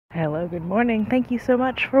Hello, good morning. Thank you so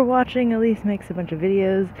much for watching. Elise makes a bunch of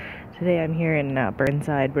videos. Today I'm here in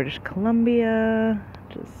Burnside, British Columbia.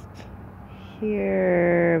 Just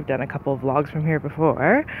here. I've done a couple of vlogs from here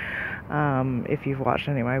before. If you've watched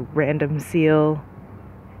any of my random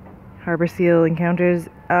harbor seal encounters.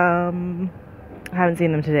 I haven't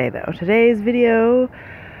seen them today though. Today's video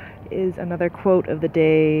is another quote of the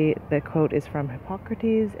day. The quote is from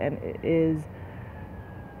Hippocrates, and it is,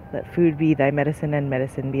 "Let food be thy medicine and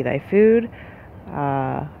medicine be thy food."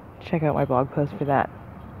 Check out my blog post for that.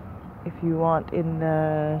 If you want, in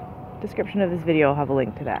the description of this video, I'll have a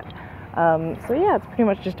link to that. So yeah, it's pretty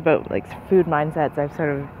much just about like food mindsets. I've sort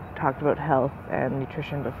of talked about health and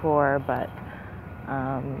nutrition before, but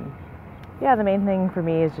yeah, the main thing for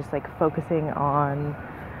me is just like focusing on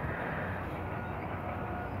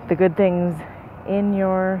the good things in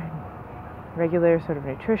your regular sort of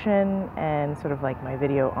nutrition, and sort of like my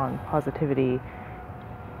video on positivity.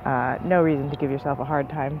 No reason to give yourself a hard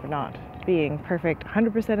time for not being perfect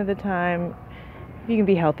 100% of the time. If you can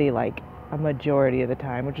be healthy like a majority of the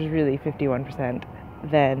time, which is really 51%,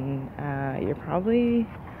 then you're probably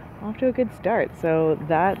off to a good start. So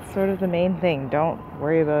that's sort of the main thing. Don't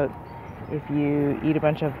worry about if you eat a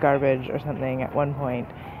bunch of garbage or something at one point,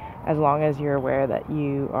 as long as you're aware that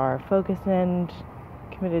you are focused and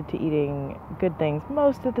committed to eating good things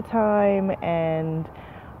most of the time, and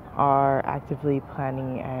are actively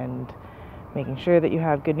planning and making sure that you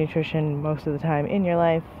have good nutrition most of the time in your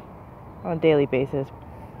life on a daily basis,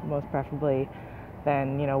 most preferably.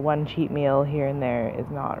 Then, you know, one cheat meal here and there is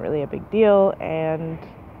not really a big deal, and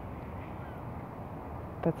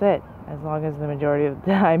that's it. As long as the majority of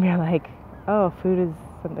the time you're like, oh, food is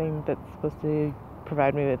something that's supposed to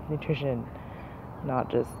provide me with nutrition, not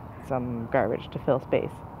just some garbage to fill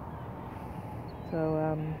space.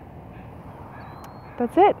 So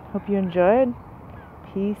that's it. Hope you enjoyed.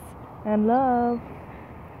 Peace and love.